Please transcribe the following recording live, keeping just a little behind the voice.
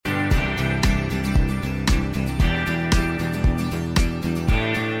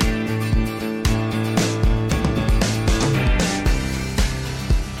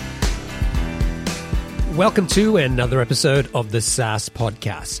Welcome to another episode of the SaaS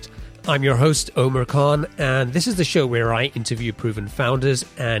podcast. I'm your host, Omar Khan, and this is the show where I interview proven founders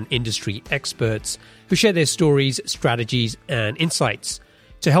and industry experts who share their stories, strategies, and insights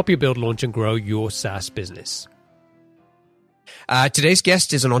to help you build, launch, and grow your SaaS business. Today's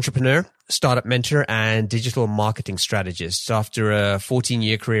guest is an entrepreneur, startup mentor, and digital marketing strategist. After a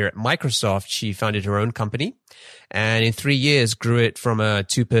 14-year career at Microsoft, she founded her own company, and in 3 years grew it from a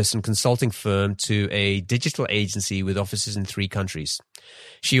two-person consulting firm to a digital agency with offices in 3 countries.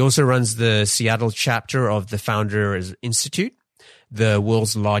 She also runs the Seattle chapter of the Founders Institute, the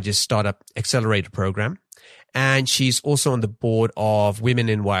world's largest startup accelerator program. And she's also on the board of Women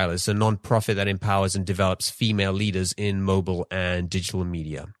in Wireless, a nonprofit that empowers and develops female leaders in mobile and digital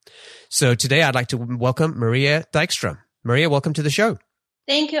media. So today I'd like to welcome Maria Dykstra. Maria, welcome to the show.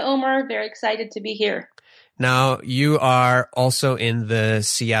 Thank you, Omar. Very excited to be here. Now, you are also in the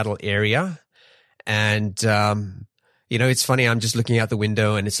Seattle area. And, it's funny. I'm just looking out the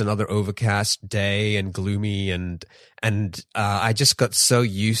window and it's another overcast day and gloomy. And I just got so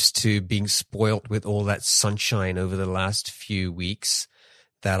used to being spoilt with all that sunshine over the last few weeks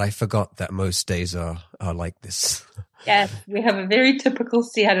that I forgot that most days are like this. Yes, we have a very typical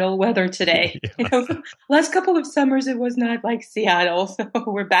Seattle weather today. Yeah. Last couple of summers, it was not like Seattle. So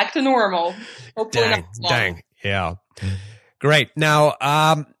we're back to normal. Hopefully Dang. Yeah. Great. Now,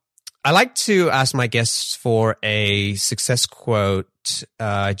 I like to ask my guests for a success quote,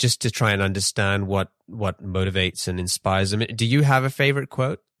 just to try and understand what motivates and inspires them. Do you have a favorite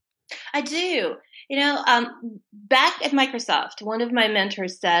quote? I do. Back at Microsoft, one of my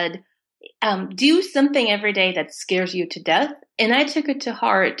mentors said, do something every day that scares you to death. And I took it to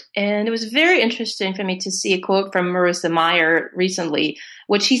heart. And it was very interesting for me to see a quote from Marissa Mayer recently.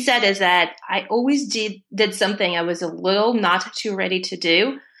 What she said is that I always did something I was a little not too ready to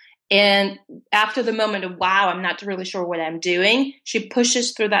do. And after the moment of, wow, I'm not really sure what I'm doing, she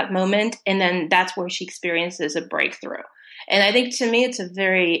pushes through that moment. And then that's where she experiences a breakthrough. And I think to me, it's a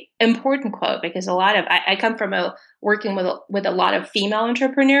very important quote because I come from working with a lot of female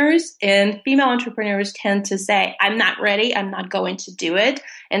entrepreneurs, and female entrepreneurs tend to say, I'm not ready, I'm not going to do it.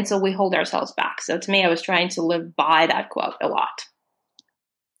 And so we hold ourselves back. So to me, I was trying to live by that quote a lot.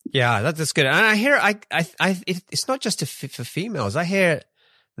 Yeah, that's good. And I hear, it's not just for females. I hear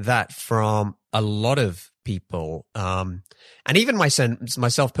that from a lot of people. And even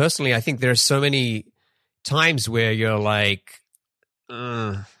myself personally, I think there are so many times where you're like,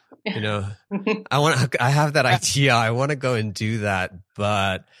 I have that idea. I want to go and do that,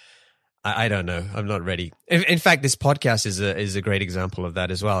 but I don't know. I'm not ready. In fact, this podcast is a great example of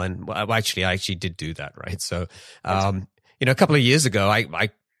that as well. And I actually did do that, right? So, a couple of years ago,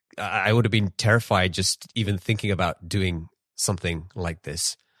 I would have been terrified just even thinking about doing something like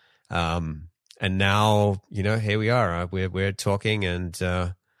this. And now, here we are. We're talking and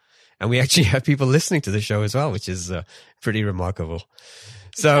we actually have people listening to the show as well, which is pretty remarkable.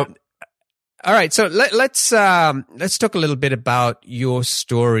 So, all right. So let's talk a little bit about your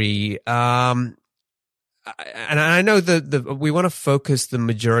story. And I know we want to focus the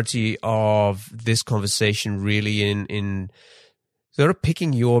majority of this conversation really in sort of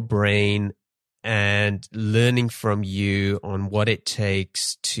picking your brain and learning from you on what it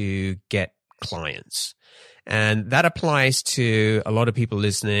takes to get clients. And that applies to a lot of people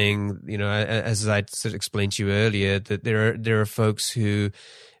listening, as I sort of explained to you earlier, that there are folks who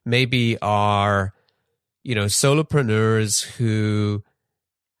maybe are, solopreneurs who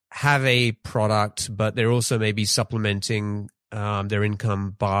have a product, but they're also maybe supplementing their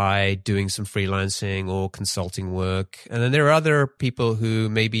income by doing some freelancing or consulting work. And then there are other people who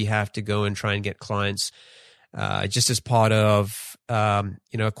maybe have to go and try and get clients just as part of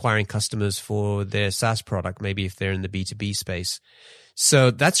acquiring customers for their SaaS product, maybe if they're in the B2B space.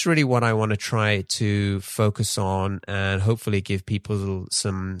 So that's really what I want to try to focus on and hopefully give people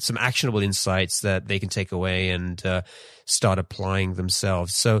some actionable insights that they can take away and start applying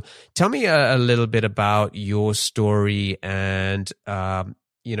themselves. So tell me a little bit about your story and,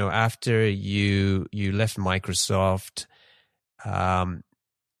 after you left Microsoft,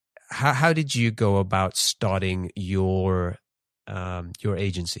 how did you go about starting your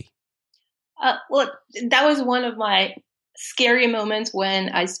agency? Well, that was one of my scary moments when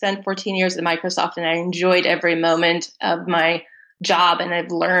I spent 14 years at Microsoft, and I enjoyed every moment of my job, and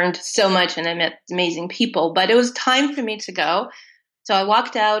I've learned so much, and I met amazing people. But it was time for me to go. So I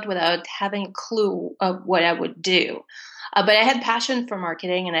walked out without having a clue of what I would do. But I had passion for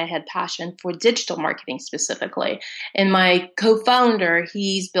marketing and I had passion for digital marketing specifically. And my co-founder,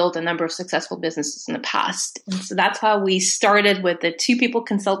 he's built a number of successful businesses in the past. And so that's how we started with the two people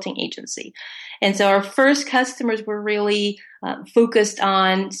consulting agency. And so our first customers were really focused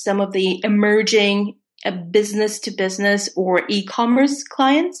on some of the emerging business to business or e-commerce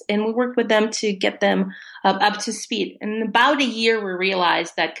clients. And we worked with them to get them up to speed. And in about a year, we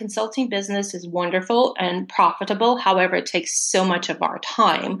realized that consulting business is wonderful and profitable. However, it takes so much of our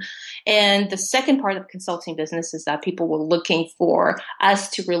time. And the second part of consulting business is that people were looking for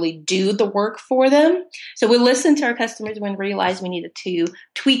us to really do the work for them. So we listened to our customers and realized we needed to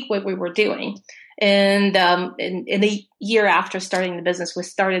tweak what we were doing. And in the year after starting the business, we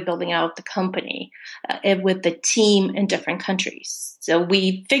started building out the company with the team in different countries. So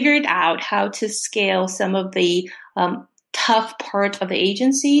we figured out how to scale some of the tough part of the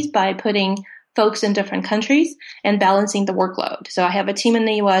agencies by putting folks in different countries and balancing the workload. So I have a team in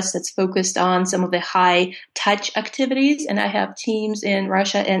the US that's focused on some of the high touch activities, and I have teams in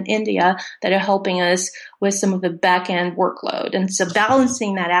Russia and India that are helping us with some of the back end workload. And so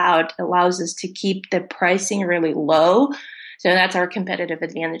balancing that out allows us to keep the pricing really low. So that's our competitive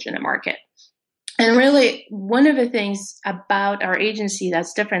advantage in the market. And really, one of the things about our agency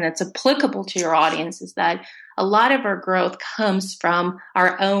that's different, that's applicable to your audience, is that a lot of our growth comes from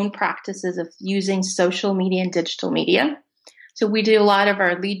our own practices of using social media and digital media. So we do a lot of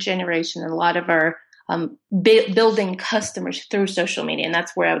our lead generation and a lot of our building customers through social media. And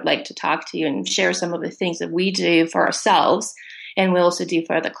that's where I would like to talk to you and share some of the things that we do for ourselves and we also do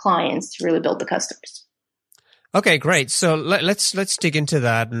for other clients to really build the customers. Okay, great. So let's dig into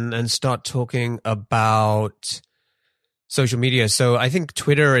that and start talking about social media. So I think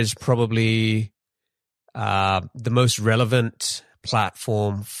Twitter is probably the most relevant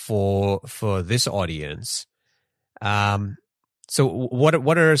platform for this audience. So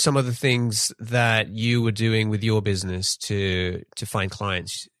what are some of the things that you were doing with your business to find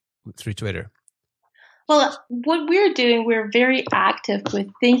clients through Twitter? Well, what we're doing, we're very active with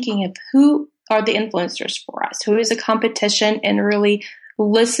thinking of who are the influencers for us, who is a competition, and really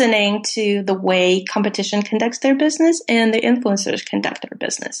listening to the way competition conducts their business and the influencers conduct their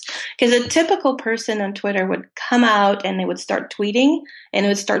business. Because a typical person on Twitter would come out and they would start tweeting and it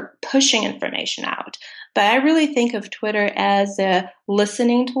would start pushing information out. But I really think of Twitter as a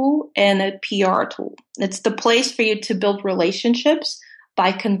listening tool and a PR tool. It's the place for you to build relationships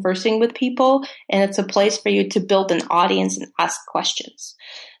by conversing with people, and it's a place for you to build an audience and ask questions.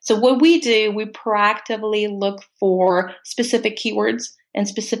 So what we do, we proactively look for specific keywords and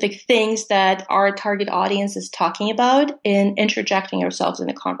specific things that our target audience is talking about and interjecting ourselves in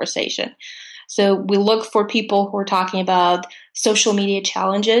the conversation. So we look for people who are talking about social media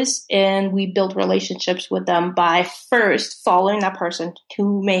challenges, and we build relationships with them by first following that person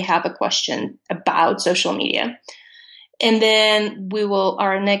who may have a question about social media. And then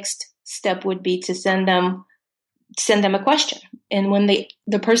our next step would be to send them a question. And when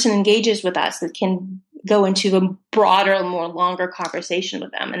the person engages with us, it can go into a broader, more longer conversation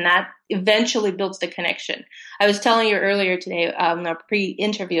with them. And that eventually builds the connection. I was telling you earlier today, in our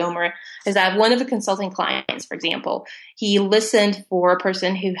pre-interview, Omar, is that one of the consulting clients, for example, he listened for a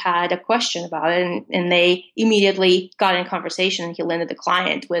person who had a question about it, and they immediately got in conversation, and he landed the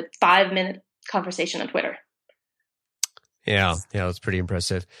client with 5-minute conversation on Twitter. Yeah, that's pretty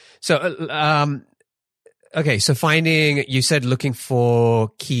impressive. So, okay, so you said looking for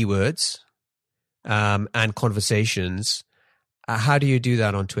keywords and conversations. How do you do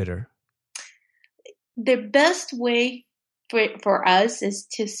that on Twitter? The best way for us is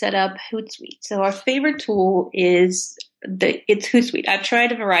to set up Hootsuite. So our favorite tool is it's Hootsuite. I've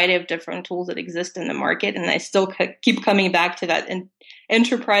tried a variety of different tools that exist in the market, and I still keep coming back to that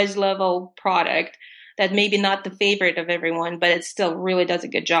enterprise level product that maybe not the favorite of everyone, but it still really does a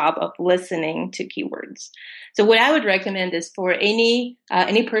good job of listening to keywords. So what I would recommend is for any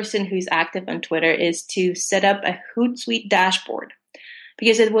person who's active on Twitter is to set up a Hootsuite dashboard,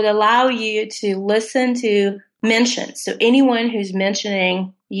 because it would allow you to listen to mentions. So anyone who's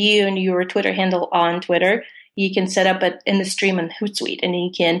mentioning you and your Twitter handle on Twitter, you can set up in the stream on Hootsuite, and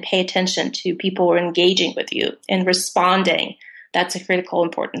you can pay attention to people who are engaging with you and responding. That's a critical,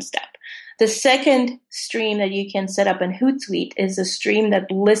 important step. The second stream that you can set up in Hootsuite is a stream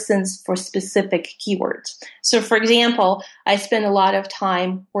that listens for specific keywords. So for example, I spend a lot of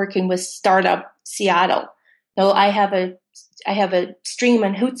time working with Startup Seattle. So I have a stream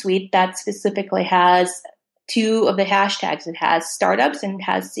in Hootsuite that specifically has 2 of the hashtags. It has startups and it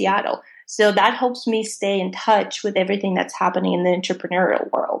has Seattle. So that helps me stay in touch with everything that's happening in the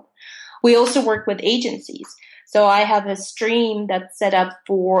entrepreneurial world. We also work with agencies. So I have a stream that's set up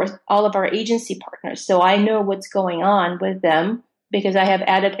for all of our agency partners. So I know what's going on with them because I have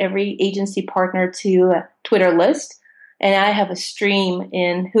added every agency partner to a Twitter list. And I have a stream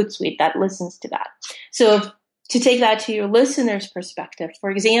in Hootsuite that listens to that. So to take that to your listener's perspective,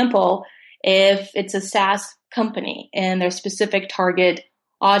 for example, if it's a SaaS company and their specific target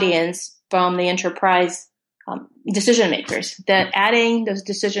audience from the enterprise decision makers, that adding those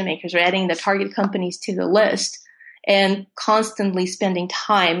decision makers or adding the target companies to the list and constantly spending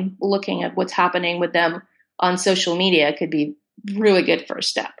time looking at what's happening with them on social media could be really good first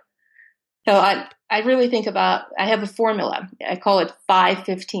step. So I really think I have a formula. I call it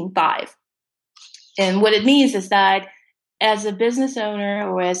 5-15-5. And what it means is that as a business owner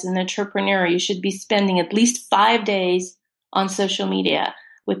or as an entrepreneur, you should be spending at least 5 days on social media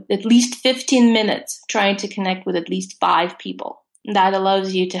with at least 15 minutes trying to connect with at least 5 people. That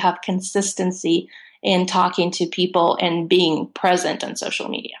allows you to have consistency in talking to people and being present on social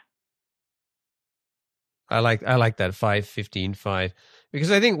media. I like that 5-15-5 because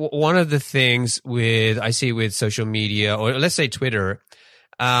I think one of the things I see with social media, or let's say Twitter,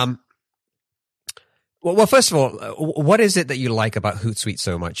 well, first of all, what is it that you like about Hootsuite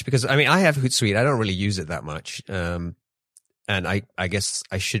so much? Because I mean, I have Hootsuite. I don't really use it that much. And I guess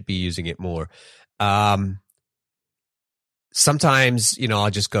I should be using it more. Sometimes, I'll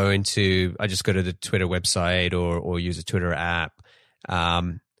just go to the Twitter website or use a Twitter app.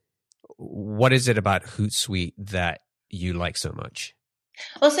 What is it about Hootsuite that you like so much?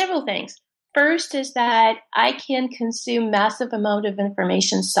 Well, several things. First is that I can consume massive amount of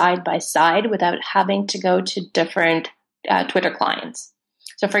information side by side without having to go to different Twitter clients.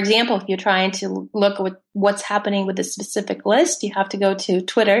 So, for example, if you're trying to look at what's happening with a specific list, you have to go to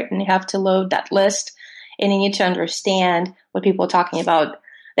Twitter and you have to load that list and you need to understand what people are talking about.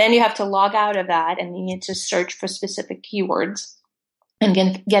 Then you have to log out of that and you need to search for specific keywords and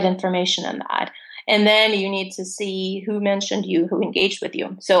get information on that. And then you need to see who mentioned you, who engaged with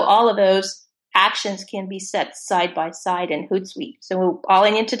you. So all of those actions can be set side by side in Hootsuite. So all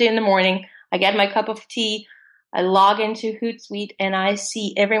I need to do in the morning, I get my cup of tea, I log into Hootsuite, and I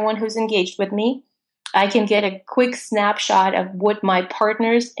see everyone who's engaged with me. I can get a quick snapshot of what my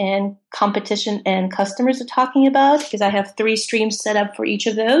partners and competition and customers are talking about because I have 3 streams set up for each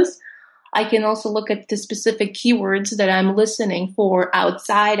of those. I can also look at the specific keywords that I'm listening for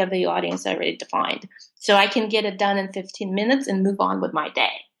outside of the audience I already defined. So I can get it done in 15 minutes and move on with my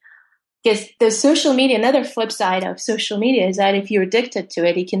day. Because the social media, another flip side of social media is that if you're addicted to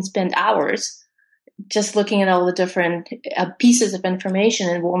it, you can spend hours just looking at all the different pieces of information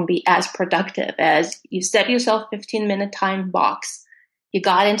and won't be as productive as you set yourself 15-minute time box. You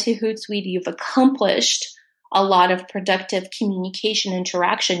got into Hootsuite, you've accomplished a lot of productive communication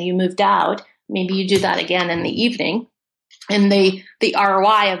interaction. You moved out. Maybe you do that again in the evening. And the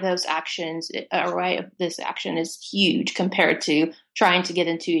ROI of those actions, ROI of this action is huge compared to trying to get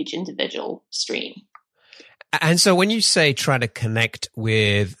into each individual stream. And so when you say try to connect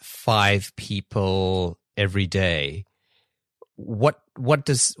with 5 people every day, what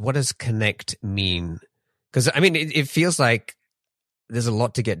does connect mean? Because I mean, it feels like there's a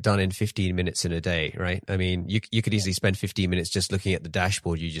lot to get done in 15 minutes in a day, right? I mean, you could easily spend 15 minutes just looking at the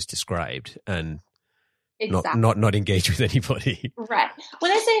dashboard you just described and Exactly. not engage with anybody. Right.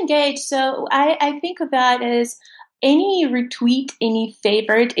 When I say engage, so I think of that as any retweet, any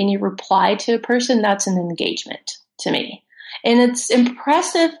favorite, any reply to a person, that's an engagement to me. And it's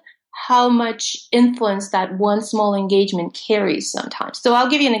impressive how much influence that one small engagement carries sometimes. So I'll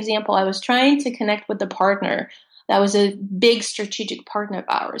give you an example. I was trying to connect with a partner that was a big strategic partner of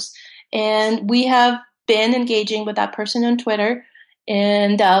ours. And we have been engaging with that person on Twitter.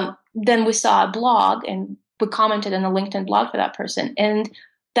 And then we saw a blog and we commented on a LinkedIn blog for that person. And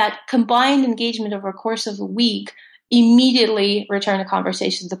that combined engagement over a course of a week immediately returned a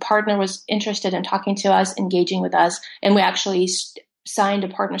conversation. The partner was interested in talking to us, engaging with us, and we actually signed a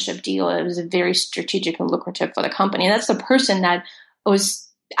partnership deal. It was very strategic and lucrative for the company. And that's the person that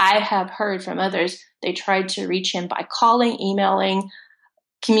I have heard from others. They tried to reach him by calling, emailing,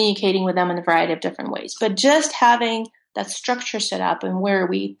 communicating with them in a variety of different ways. But just having that structure set up and where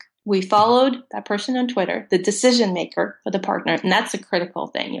we followed that person on Twitter, the decision maker for the partner, and that's a critical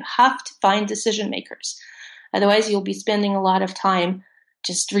thing. You have to find decision makers. Otherwise, you'll be spending a lot of time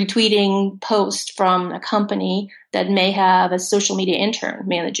just retweeting posts from a company that may have a social media intern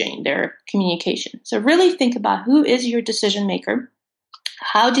managing their communication. So really think about who is your decision maker.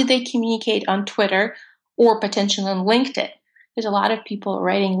 How do they communicate on Twitter or potentially on LinkedIn? There's a lot of people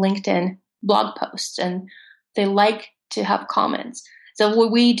writing LinkedIn blog posts and they like to have comments. So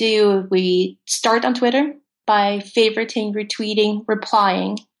what we do, we start on Twitter, by favoriting, retweeting,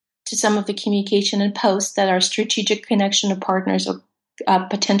 replying to some of the communication and posts that our strategic connection of partners or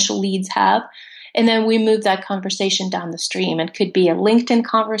potential leads have. And then we move that conversation down the stream. It could be a LinkedIn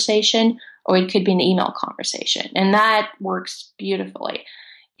conversation or it could be an email conversation. And that works beautifully.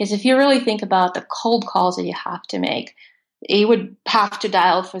 Because if you really think about the cold calls that you have to make, you would have to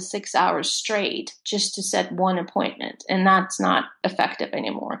dial for 6 hours straight just to set one appointment. And that's not effective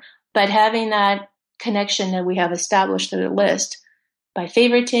anymore. But having that connection that we have established through the list by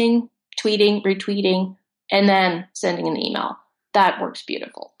favoriting, tweeting, retweeting, and then sending an email, that works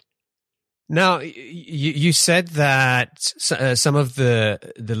beautiful. Now, you said that some of the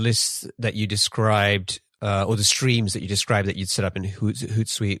lists that you described, or the streams that you described that you'd set up in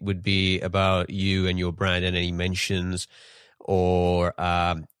Hootsuite would be about you and your brand and any mentions, or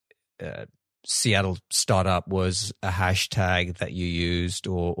Seattle Startup was a hashtag that you used,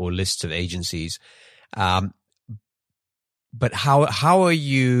 or lists of agencies. But how are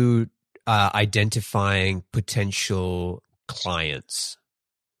you identifying potential clients?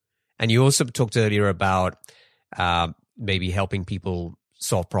 And you also talked earlier about maybe helping people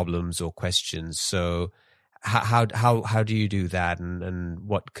solve problems or questions. So how do you do that? And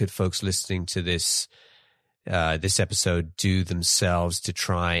what could folks listening to this episode do themselves to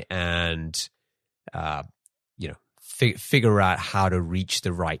try and figure out how to reach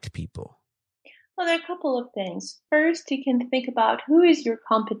the right people? Well, there are a couple of things. First, you can think about who is your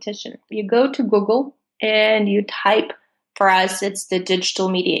competition. You go to Google and you type, for us, it's the digital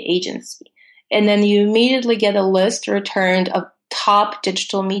media agency. And then you immediately get a list returned of top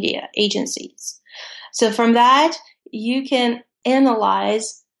digital media agencies. So from that, you can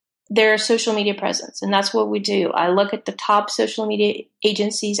analyze their social media presence. And that's what we do. I look at the top social media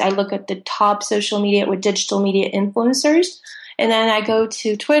agencies. I look at the top social media or digital media influencers. And then I go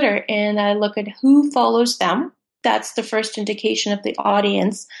to Twitter and I look at who follows them. That's the first indication of the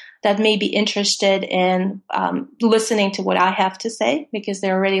audience that may be interested in listening to what I have to say, because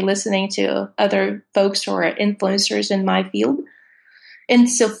they're already listening to other folks who are influencers in my field. And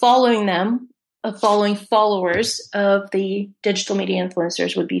so following them, following followers of the digital media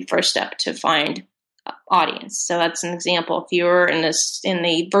influencers would be first step to find audience. So that's an example. If you're in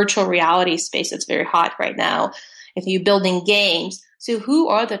the virtual reality space, it's very hot right now. If you're building games, so who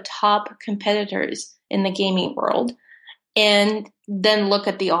are the top competitors in the gaming world? And then look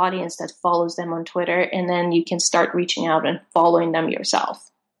at the audience that follows them on Twitter, and then you can start reaching out and following them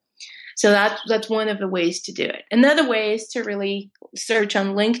yourself. So that's one of the ways to do it. Another way is to really search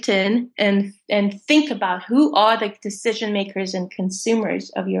on LinkedIn and think about who are the decision makers and consumers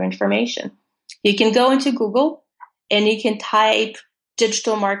of your information. You can go into Google and you can type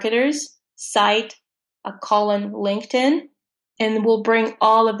digital marketers, site, a colon LinkedIn, and we'll bring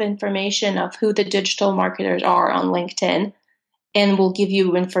all of the information of who the digital marketers are on LinkedIn, and we'll give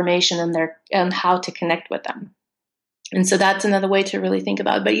you information on how to connect with them. And so that's another way to really think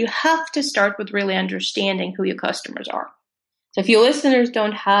about it. But you have to start with really understanding who your customers are. So if your listeners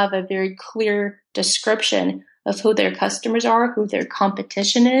don't have a very clear description of who their customers are, who their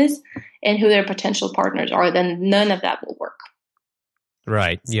competition is, and who their potential partners are, then none of that will work.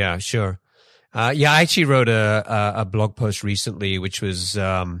 Right. Yeah, sure. I actually wrote a blog post recently, which was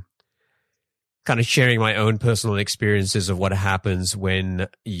kind of sharing my own personal experiences of what happens when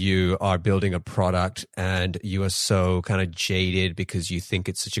you are building a product and you are so kind of jaded because you think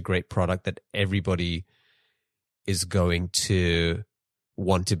it's such a great product that everybody is going to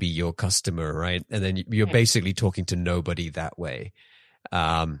want to be your customer, right? And then you're basically talking to nobody that way.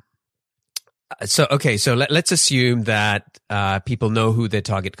 So let's assume that people know who their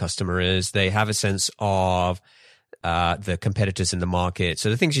target customer is. They have a sense of the competitors in the market. So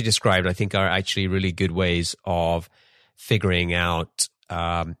the things you described, I think, are actually really good ways of figuring out,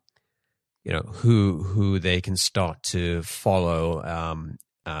 who they can start to follow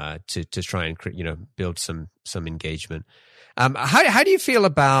to try and build some engagement. How do you feel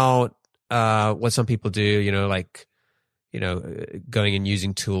about what some people do? Going and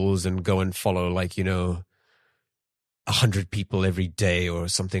using tools and go and follow 100 people every day or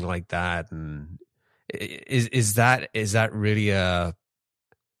something like that. And is that really a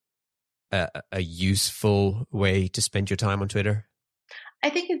useful way to spend your time on Twitter? I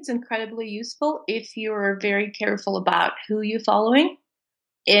think it's incredibly useful if you're very careful about who you're following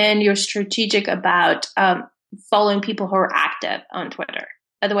and you're strategic about following people who are active on Twitter.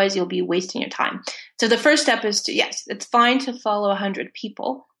 Otherwise, you'll be wasting your time. So the first step is yes, it's fine to follow 100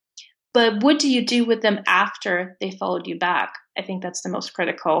 people, but what do you do with them after they followed you back? I think that's the most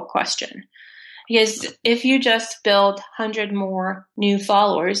critical question. Because if you just build 100 more new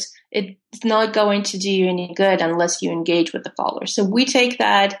followers, it's not going to do you any good unless you engage with the followers. So we take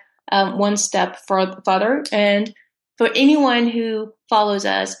that one step further. And for anyone who follows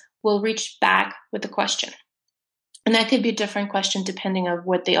us, we'll reach back with a question. And that could be a different question depending on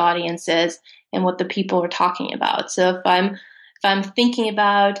what the audience is and what the people are talking about. So if I'm thinking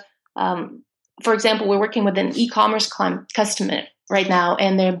about, for example, we're working with an e-commerce customer right now,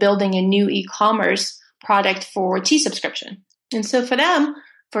 and they're building a new e-commerce product for tea subscription. And so for them,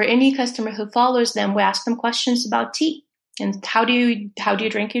 for any customer who follows them, we ask them questions about tea. And how do you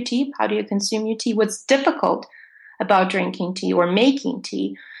drink your tea? How do you consume your tea? What's difficult about drinking tea or making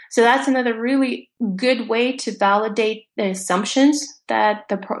tea? So that's another really good way to validate the assumptions that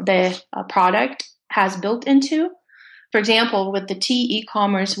the product has built into. For example, with the tea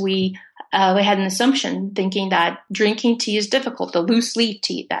e-commerce, we had an assumption thinking that drinking tea is difficult, the loose leaf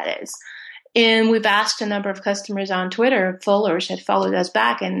tea, that is. And we've asked a number of customers on Twitter, followers had followed us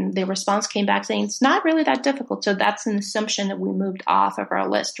back, and the response came back saying it's not really that difficult. So that's an assumption that we moved off of our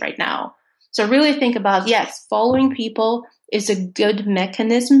list right now. So really think about, yes, following people is a good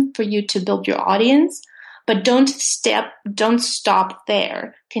mechanism for you to build your audience, but don't stop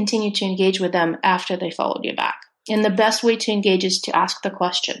there. Continue to engage with them after they followed you back. And the best way to engage is to ask the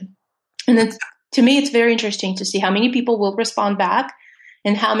question. And to me, it's very interesting to see how many people will respond back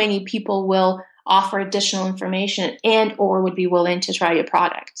and how many people will offer additional information and or would be willing to try your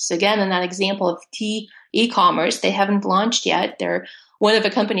product. So again, in that example of tea e-commerce, they haven't launched yet. They're one of the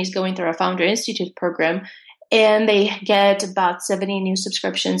companies going through a Founder Institute program, and they get about 70 new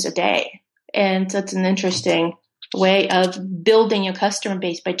subscriptions a day. And so it's an interesting way of building your customer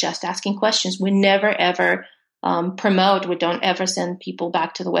base by just asking questions. We never, ever promote. We don't ever send people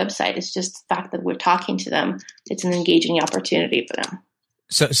back to the website. It's just the fact that we're talking to them. It's an engaging opportunity for them.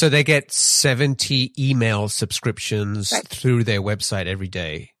 So they get 70 email subscriptions Right. through their website every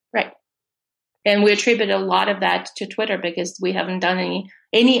day. Right. And we attribute a lot of that to Twitter because we haven't done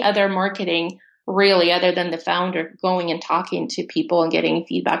any other marketing really other than the founder going and talking to people and getting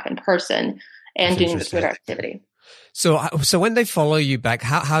feedback in person and doing the Twitter activity. So when they follow you back,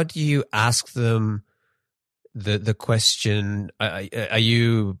 how do you ask them the question? Are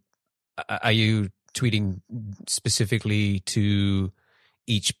you tweeting specifically to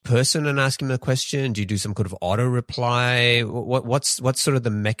each person and asking them a question? Do you do some kind of auto reply? What's sort of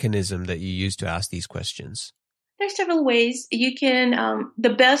the mechanism that you use to ask these questions? There's several ways. You can, the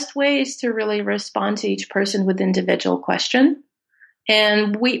best way is to really respond to each person with individual question.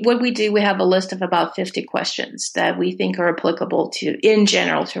 And we have a list of about 50 questions that we think are applicable to, in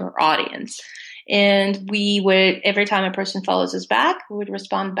general, to our audience. And we would, every time a person follows us back, we would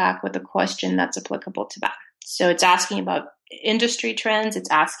respond back with a question that's applicable to that. So it's asking about industry trends. It's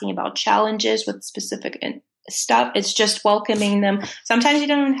asking about challenges with specific stuff. It's just welcoming them. Sometimes you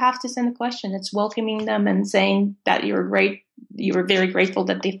don't even have to send a question. It's welcoming them and saying that you were very grateful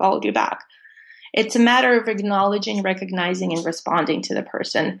that they followed you back. It's a matter of acknowledging, recognizing, and responding to the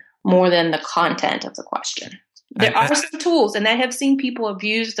person more than the content of the question. There are some tools, and I have seen people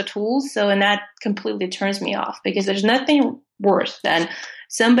abuse the tools, and that completely turns me off because there's nothing worse than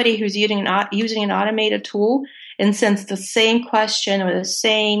somebody who's using an automated tool and sends the same question or the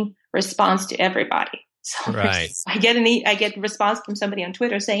same response to everybody. So right. I get a response from somebody on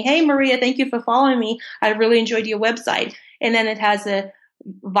Twitter saying, "Hey Maria, thank you for following me. I really enjoyed your website." And then it has a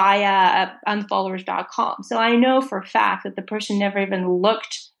via unfollowers.com. So I know for a fact that the person never even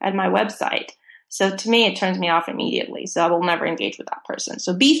looked at my website. So to me, it turns me off immediately. So I will never engage with that person.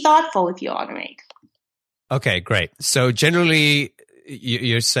 So be thoughtful if you automate. Okay, great. So generally,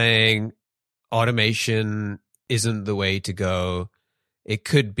 you're saying automation isn't the way to go. It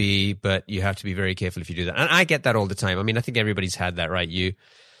could be, but you have to be very careful if you do that. And I get that all the time. I mean, I think everybody's had that, right?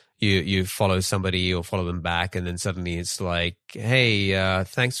 You follow somebody or follow them back, and then suddenly it's like, hey,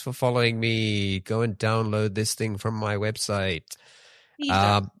 thanks for following me. Go and download this thing from my website.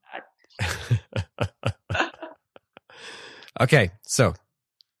 Okay, so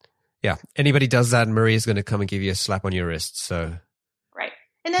yeah, anybody does that, and Maria's going to come and give you a slap on your wrist. So right.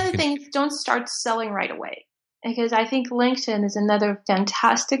 Another thing, don't start selling right away, because I think LinkedIn is another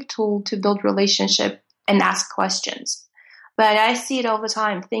fantastic tool to build relationship and ask questions. But I see it all the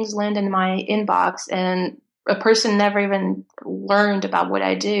time. Things land in my inbox and a person never even learned about what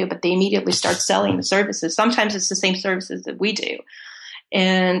I do, but they immediately start selling the services. Sometimes it's the same services that we do.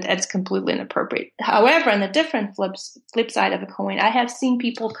 And it's completely inappropriate. However, on the different flip side of the coin, I have seen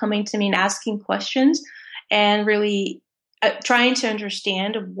people coming to me and asking questions and really trying to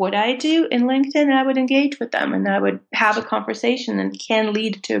understand what I do in LinkedIn, and I would engage with them and I would have a conversation and can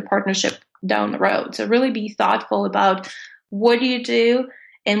lead to a partnership down the road. So really be thoughtful about what do you do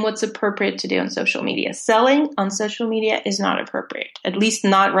and what's appropriate to do on social media. Selling on social media is not appropriate, at least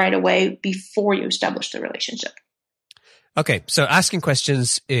not right away before you establish the relationship. Okay, so asking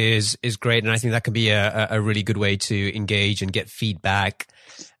questions is great, and I think that can be a really good way to engage and get feedback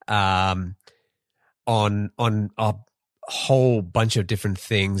on a whole bunch of different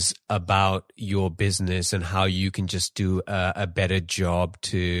things about your business and how you can just do a better job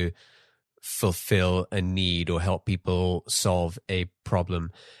to fulfill a need or help people solve a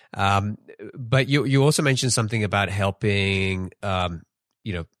problem. But you also mentioned something about helping,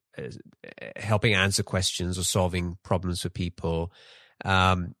 helping answer questions or solving problems for people.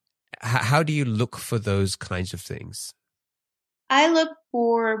 How do you look for those kinds of things? I look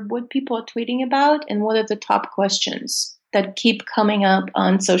for what people are tweeting about and what are the top questions that keep coming up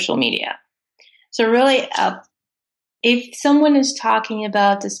on social media. So really, if someone is talking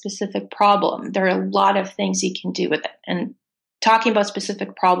about a specific problem, there are a lot of things you can do with it. And talking about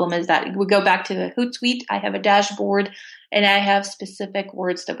specific problem is that we go back to the Hootsuite. I have a dashboard and I have specific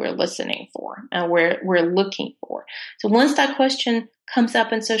words that we're listening for and we're looking for. So once that question comes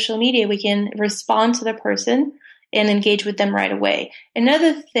up on social media, we can respond to the person and engage with them right away.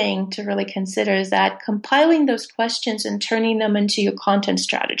 Another thing to really consider is that compiling those questions and turning them into your content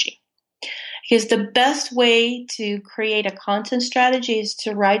strategy. Because the best way to create a content strategy is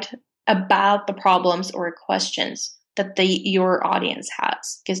to write about the problems or questions that your audience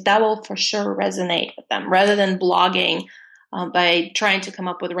has, because that will for sure resonate with them rather than blogging by trying to come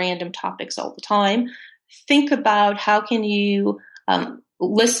up with random topics all the time. Think about how can you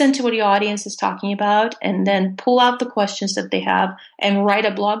listen to what your audience is talking about and then pull out the questions that they have and write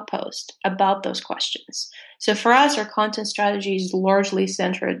a blog post about those questions. So for us, our content strategy is largely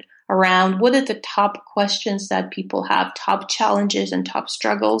centered around what are the top questions that people have, top challenges and top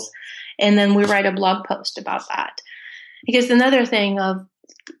struggles, and then we write a blog post about that. Because another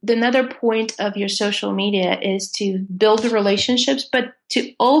point of your social media is to build the relationships, but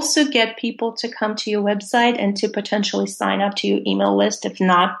to also get people to come to your website and to potentially sign up to your email list, if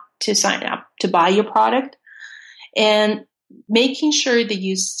not to sign up to buy your product. And making sure that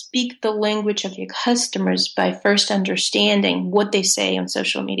you speak the language of your customers by first understanding what they say on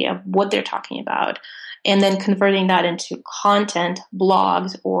social media, what they're talking about, and then converting that into content,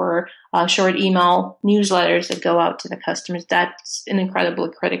 blogs, or short email newsletters that go out to the customers. That's an incredibly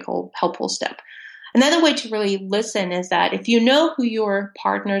critical, helpful step. Another way to really listen is that if you know who your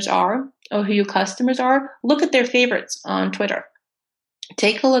partners are or who your customers are, look at their favorites on Twitter.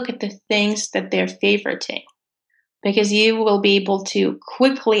 Take a look at the things that they're favoriting, because you will be able to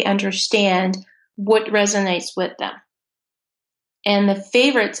quickly understand what resonates with them. And the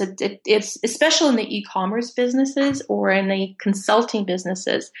favorites, it's especially in the e-commerce businesses or in the consulting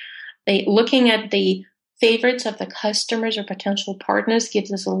businesses, looking at the favorites of the customers or potential partners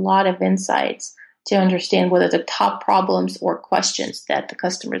gives us a lot of insights to understand what are the top problems or questions that the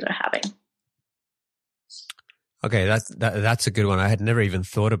customers are having. Okay, that's a good one. I had never even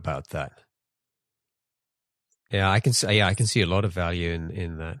thought about that. Yeah, I can see a lot of value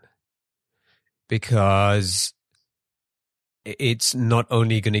in that, because it's not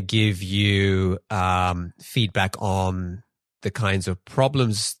only going to give you feedback on the kinds of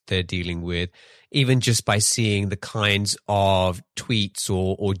problems they're dealing with, even just by seeing the kinds of tweets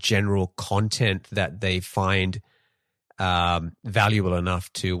or general content that they find valuable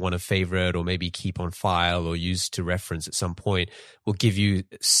enough to want to favorite or maybe keep on file or use to reference at some point, will give you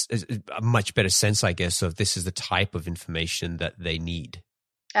a much better sense, I guess, of this is the type of information that they need.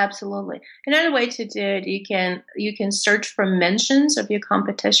 Absolutely. Another way to do it, you can search for mentions of your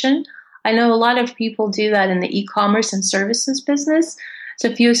competition. I know a lot of people do that in the e-commerce and services business. So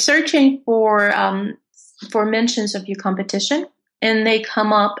if you're searching for mentions of your competition and they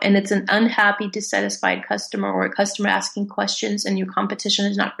come up and it's an unhappy, dissatisfied customer or a customer asking questions and your competition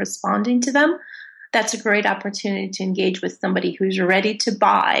is not responding to them, that's a great opportunity to engage with somebody who's ready to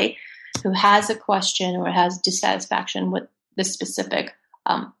buy, who has a question or has dissatisfaction with the specific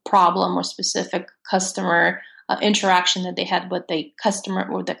problem or specific customer interaction that they had with the customer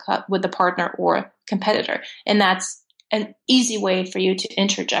or with the partner or competitor. And that's an easy way for you to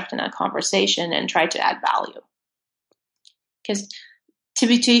interject in that conversation and try to add value. Because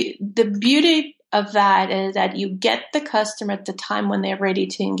the beauty of that is that you get the customer at the time when they're ready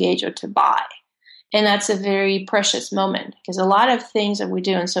to engage or to buy. And that's a very precious moment, because a lot of things that we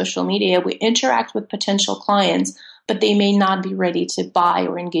do on social media, we interact with potential clients, but they may not be ready to buy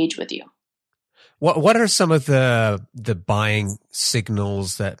or engage with you. What are some of the buying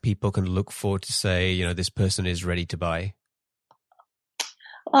signals that people can look for to say, this person is ready to buy?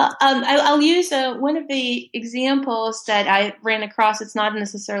 Well, I'll use one of the examples that I ran across. It's not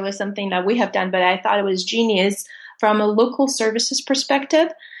necessarily something that we have done, but I thought it was genius from a local services perspective.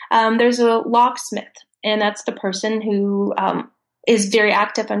 There's a locksmith, and that's the person who is very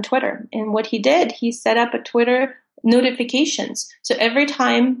active on Twitter. And what he did, he set up a Twitter notifications. So every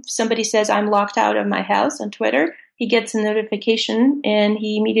time somebody says, I'm locked out of my house on Twitter, he gets a notification and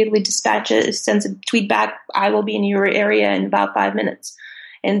he immediately sends a tweet back, I will be in your area in about 5 minutes.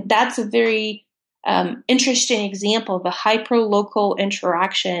 And that's a very interesting example of a hyper-local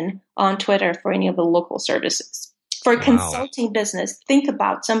interaction on Twitter for any of the local services. For a consulting business, think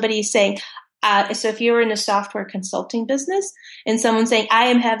about somebody saying, so if you're in a software consulting business and someone's saying, I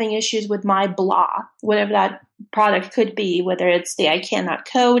am having issues with my blah, whatever that product could be, whether it's the I cannot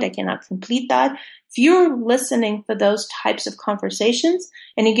code, I cannot complete that. If you're listening for those types of conversations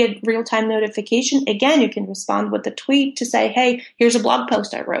and you get real-time notification, again, you can respond with a tweet to say, hey, here's a blog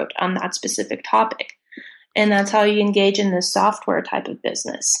post I wrote on that specific topic. And that's how you engage in this software type of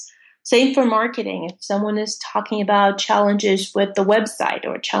business. Same for marketing. If someone is talking about challenges with the website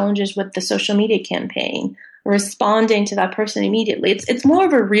or challenges with the social media campaign, responding to that person immediately. It's more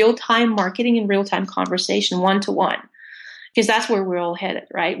of a real-time marketing and real-time conversation, one-to-one, because that's where we're all headed,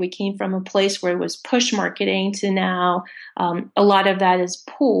 right? We came from a place where it was push marketing to now a lot of that is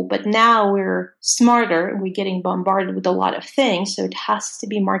pull, but now we're smarter and we're getting bombarded with a lot of things, so it has to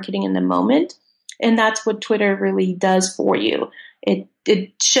be marketing in the moment, and that's what Twitter really does for you.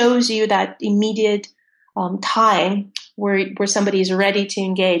 It shows you that immediate time where somebody is ready to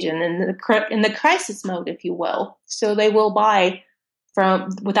engage in the crisis mode, if you will. So they will buy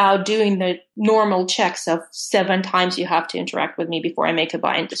without doing the normal checks of 7 times you have to interact with me before I make a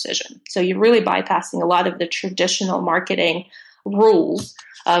buying decision. So you're really bypassing a lot of the traditional marketing rules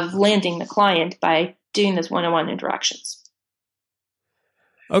of landing the client by doing this one-on-one interactions.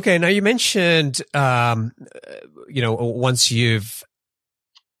 Okay, now you mentioned, once you've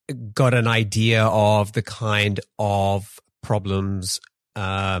got an idea of the kind of problems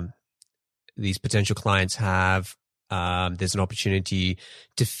these potential clients have, there's an opportunity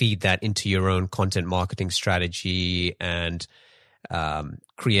to feed that into your own content marketing strategy and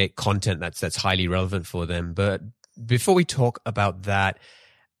create content that's highly relevant for them. But before we talk about that,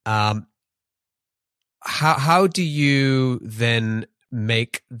 how do you then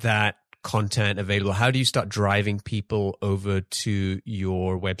make that content available? How do you start driving people over to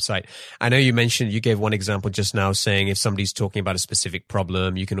your website? I know you gave one example just now saying if somebody's talking about a specific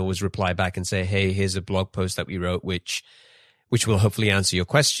problem, you can always reply back and say, hey, here's a blog post that we wrote, which will hopefully answer your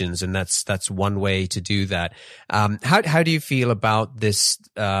questions. And that's one way to do that. How do you feel about this,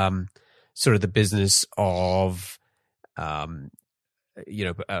 sort of the business of,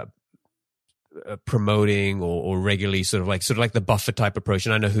 promoting or regularly sort of like the buffer type approach?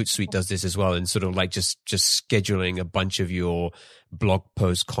 And I know Hootsuite does this as well, and sort of like just scheduling a bunch of your blog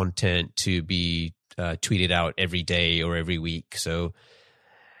post content to be tweeted out every day or every week. So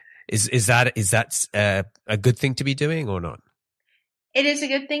is that a good thing to be doing or not? It is a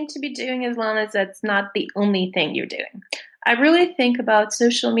good thing to be doing as long as that's not the only thing you're doing. I really think about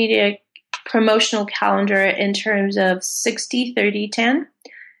social media promotional calendar in terms of 60, 30, 10.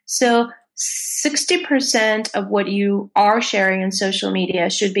 So 60% of what you are sharing in social media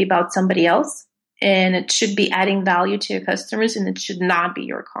should be about somebody else, and it should be adding value to your customers, and it should not be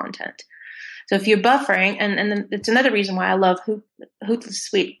your content. So if you're buffering, and it's another reason why I love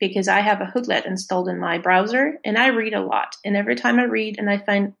Hootsuite, because I have a Hootlet installed in my browser, and I read a lot. And every time I read and I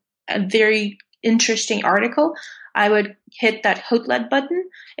find a very interesting article, I would hit that Hootlet button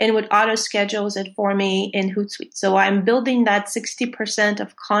and it would auto schedules it for me in Hootsuite. So I'm building that 60%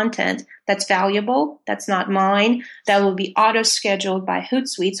 of content that's valuable, that's not mine, that will be auto scheduled by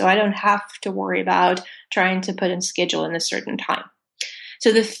Hootsuite, so I don't have to worry about trying to put in schedule in a certain time.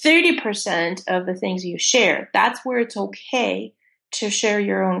 So the 30% of the things you share, that's where it's okay to share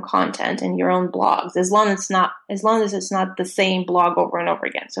your own content and your own blogs, as long as it's not the same blog over and over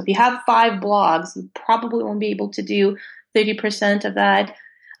again. So if you have 5 blogs, you probably won't be able to do 30% of that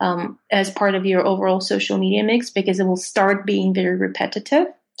as part of your overall social media mix, because it will start being very repetitive.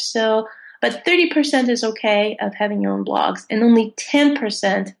 So, but 30% is okay of having your own blogs, and only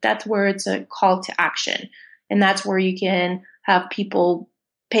 10%, that's where it's a call to action. And that's where you can have people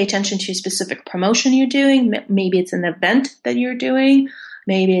pay attention to a specific promotion you're doing. Maybe it's an event that you're doing.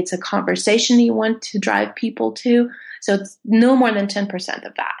 Maybe it's a conversation you want to drive people to. So it's no more than 10%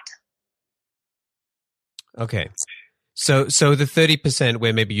 of that. Okay. So the 30%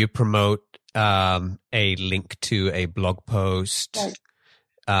 where maybe you promote a link to a blog post, right.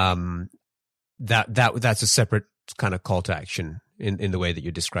 That's a separate kind of call to action. in the way that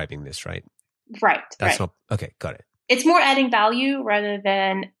you're describing this, right? Right. That's right. not okay. Got it. It's more adding value rather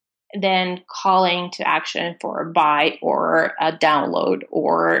than calling to action for a buy or a download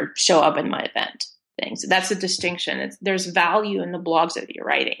or show up in my event thing. So that's the distinction. There's value in the blogs that you're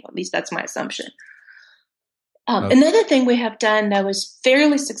writing. At least that's my assumption. Okay. Another thing we have done that was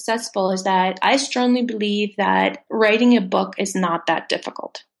fairly successful is that I strongly believe that writing a book is not that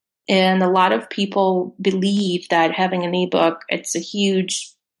difficult. And a lot of people believe that having an ebook, it's a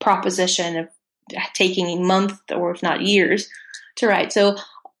huge proposition of taking a month or if not years to write. So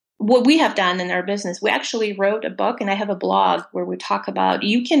what we have done in our business, we actually wrote a book, and I have a blog where we talk about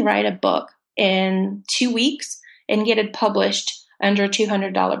you can write a book in 2 weeks and get it published under a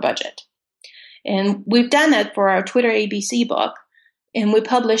 $200 budget. And we've done that for our Twitter ABC book, and we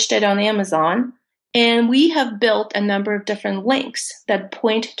published it on Amazon. And we have built a number of different links that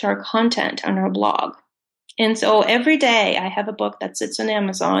point to our content on our blog. And so every day I have a book that sits on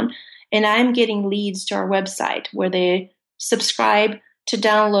Amazon, and I'm getting leads to our website where they subscribe to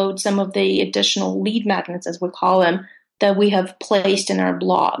download some of the additional lead magnets, as we call them, that we have placed in our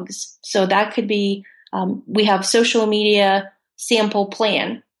blogs. So that could be, we have social media sample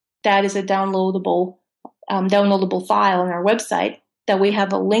plan. That is a downloadable file on our website that we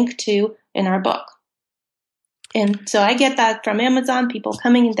have a link to in our book. And so I get that from Amazon, people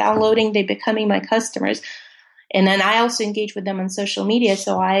coming and downloading, they becoming my customers. And then I also engage with them on social media.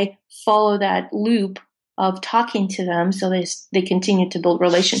 So I follow that loop of talking to them so they continue to build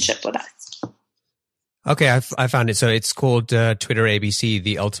relationship with us. Okay, I found it. So it's called Twitter ABC,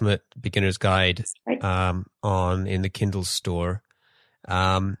 the Ultimate Beginner's Guide, right. In the Kindle store.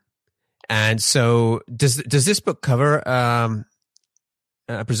 And so does this book cover,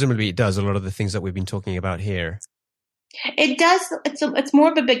 presumably it does, a lot of the things that we've been talking about here? It does. It's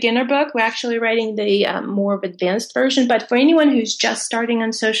more of a beginner book. We're actually writing the more of advanced version. But for anyone who's just starting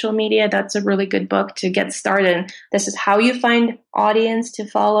on social media, that's a really good book to get started. This is how you find audience to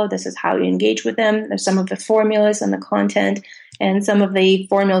follow. This is how you engage with them. There's some of the formulas and the content and some of the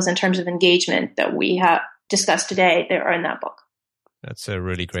formulas in terms of engagement that we have discussed today. They are in that book. That's a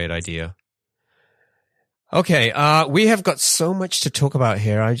really great idea. Okay, we have got so much to talk about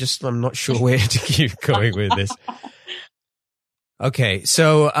here. I'm not sure where to keep going with this. Okay,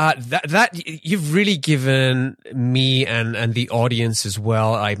 so that you've really given me and the audience as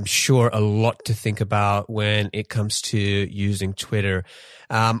well, I'm sure, a lot to think about when it comes to using Twitter.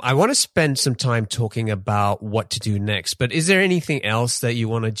 I want to spend some time talking about what to do next, but is there anything else that you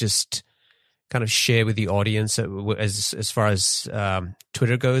want to just kind of share with the audience as far as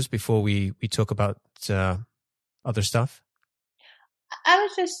Twitter goes before we talk about other stuff? I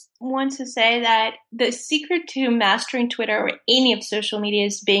would just want to say that the secret to mastering Twitter or any of social media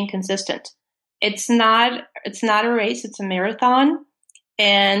is being consistent. It's not a race, it's a marathon.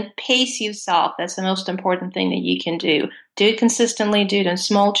 And pace yourself. That's the most important thing that you can do. Do it consistently, do it in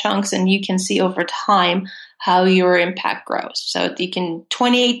small chunks, and you can see over time how your impact grows. So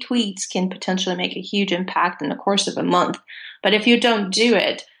 28 tweets can potentially make a huge impact in the course of a month. But if you don't do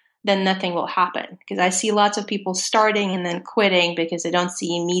it, then nothing will happen. Because I see lots of people starting and then quitting because they don't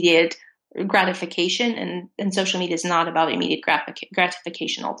see immediate gratification. And social media is not about immediate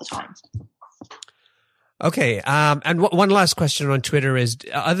gratification all the time. Okay. And one last question on Twitter is,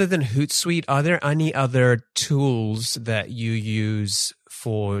 other than Hootsuite, are there any other tools that you use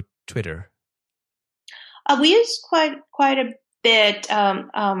for Twitter? We use quite a bit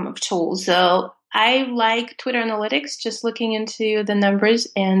of tools. So I like Twitter Analytics, just looking into the numbers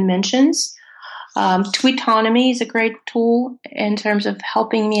and mentions. Tweetonomy is a great tool in terms of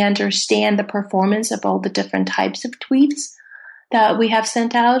helping me understand the performance of all the different types of tweets that we have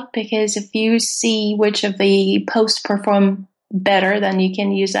sent out, because if you see which of the posts perform better, then you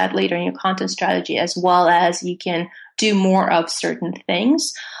can use that later in your content strategy, as well as you can do more of certain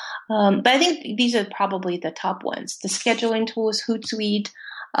things. But I think these are probably the top ones. The scheduling tools, Hootsuite,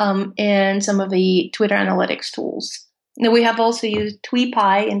 and some of the Twitter analytics tools. Now, we have also used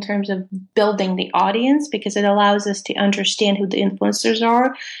TweetPie in terms of building the audience, because it allows us to understand who the influencers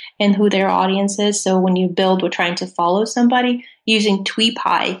are and who their audience is. So when you build, we're trying to follow somebody, using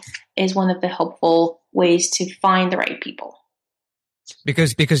TweetPie is one of the helpful ways to find the right people.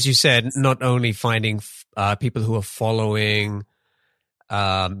 Because you said not only finding people who are following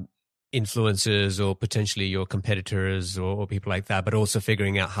influencers or potentially your competitors or people like that, but also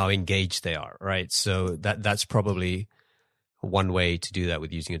figuring out how engaged they are, right? So that's probably one way to do that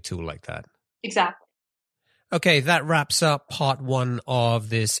with using a tool like that. Exactly. Okay, that wraps up part one of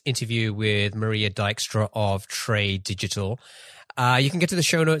this interview with Maria Dykstra of Trade Digital. You can get to the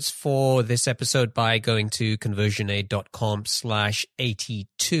show notes for this episode by going to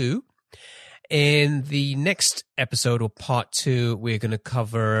conversionaid.com/82. In the next episode, or part 2, we're going to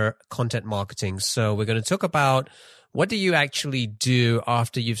cover content marketing. So we're going to talk about what do you actually do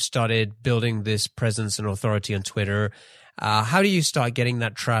after you've started building this presence and authority on Twitter? How do you start getting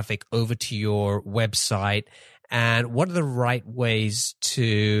that traffic over to your website? And what are the right ways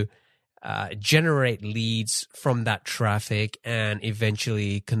to generate leads from that traffic and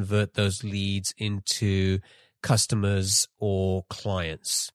eventually convert those leads into customers or clients?